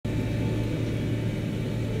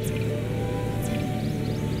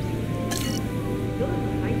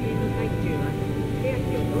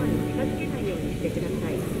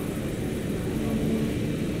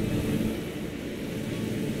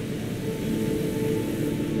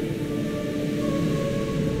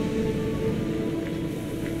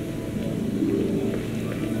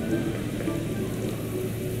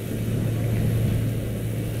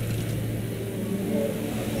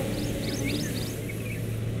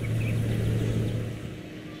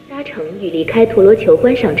搭乘与离开陀螺球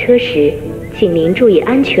观赏车时，请您注意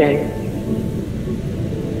安全。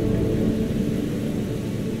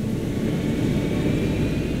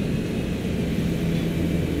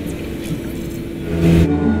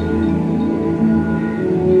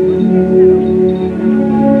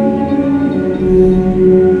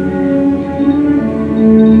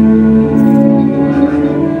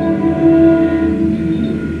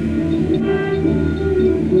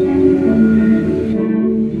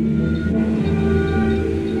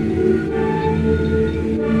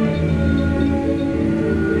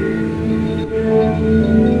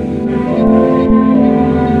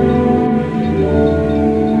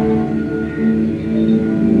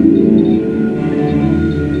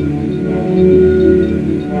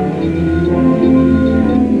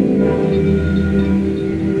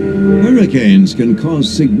Hurricanes can cause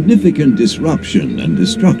significant disruption and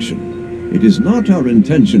destruction. It is not our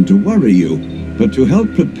intention to worry you, but to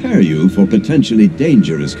help prepare you for potentially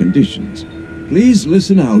dangerous conditions. Please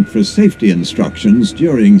listen out for safety instructions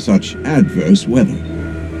during such adverse weather.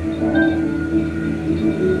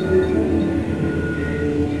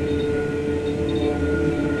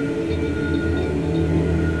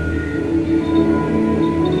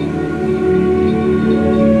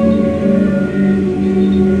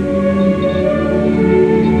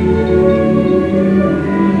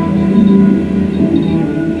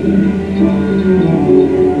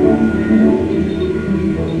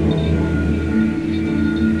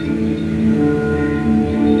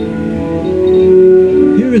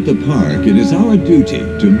 At the park, it is our duty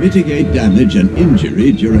to mitigate damage and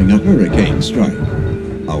injury during a hurricane strike.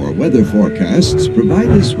 Our weather forecasts provide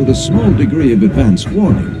us with a small degree of advance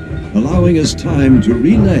warning, allowing us time to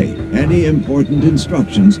relay any important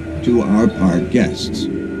instructions to our park guests.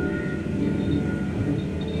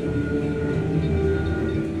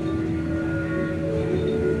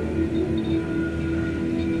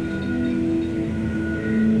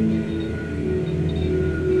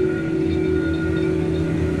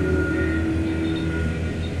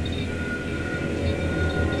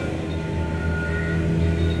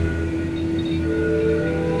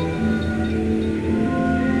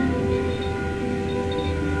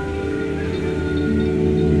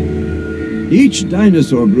 Each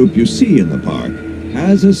dinosaur group you see in the park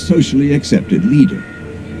has a socially accepted leader.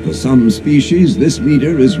 For some species, this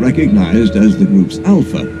leader is recognized as the group's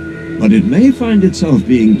alpha, but it may find itself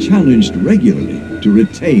being challenged regularly to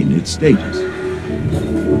retain its status.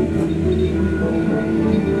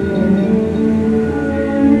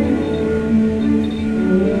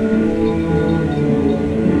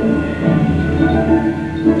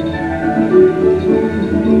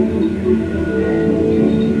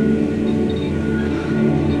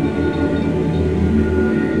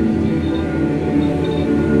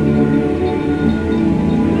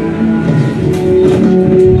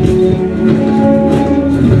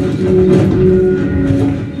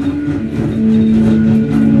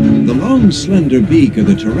 Slender beak of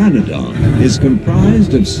the pteranodon is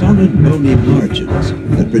comprised of solid bony margins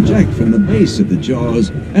that project from the base of the jaws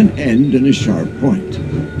and end in a sharp point.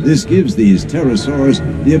 This gives these pterosaurs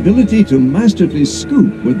the ability to masterfully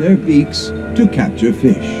scoop with their beaks to capture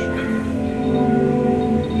fish.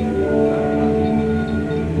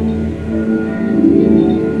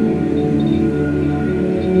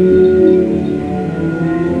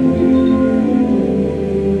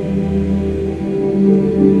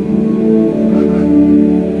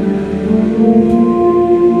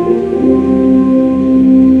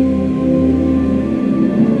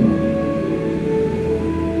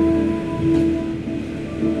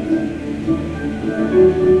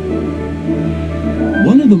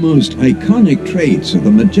 The most iconic traits of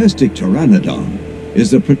the majestic pteranodon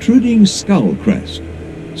is the protruding skull crest.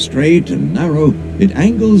 Straight and narrow, it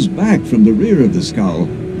angles back from the rear of the skull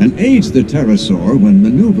and aids the pterosaur when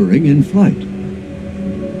maneuvering in flight.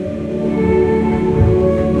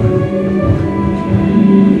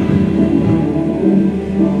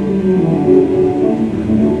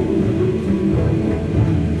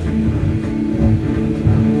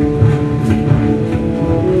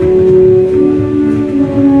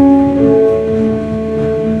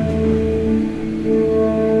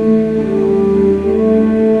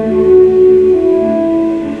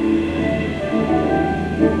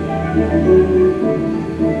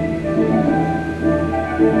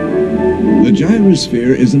 The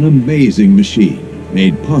Gyrosphere is an amazing machine,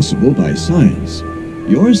 made possible by science.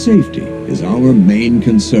 Your safety is our main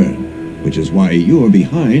concern, which is why you're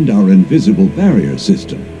behind our invisible barrier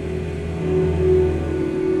system.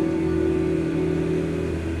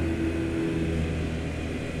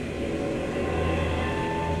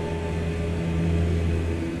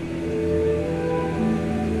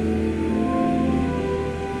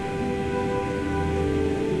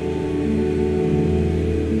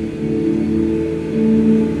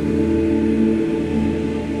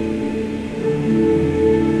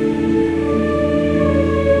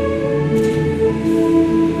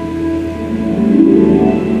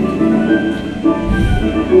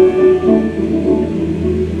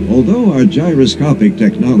 Although our gyroscopic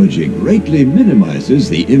technology greatly minimizes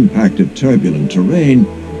the impact of turbulent terrain,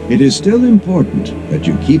 it is still important that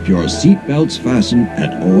you keep your seat belts fastened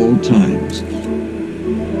at all times.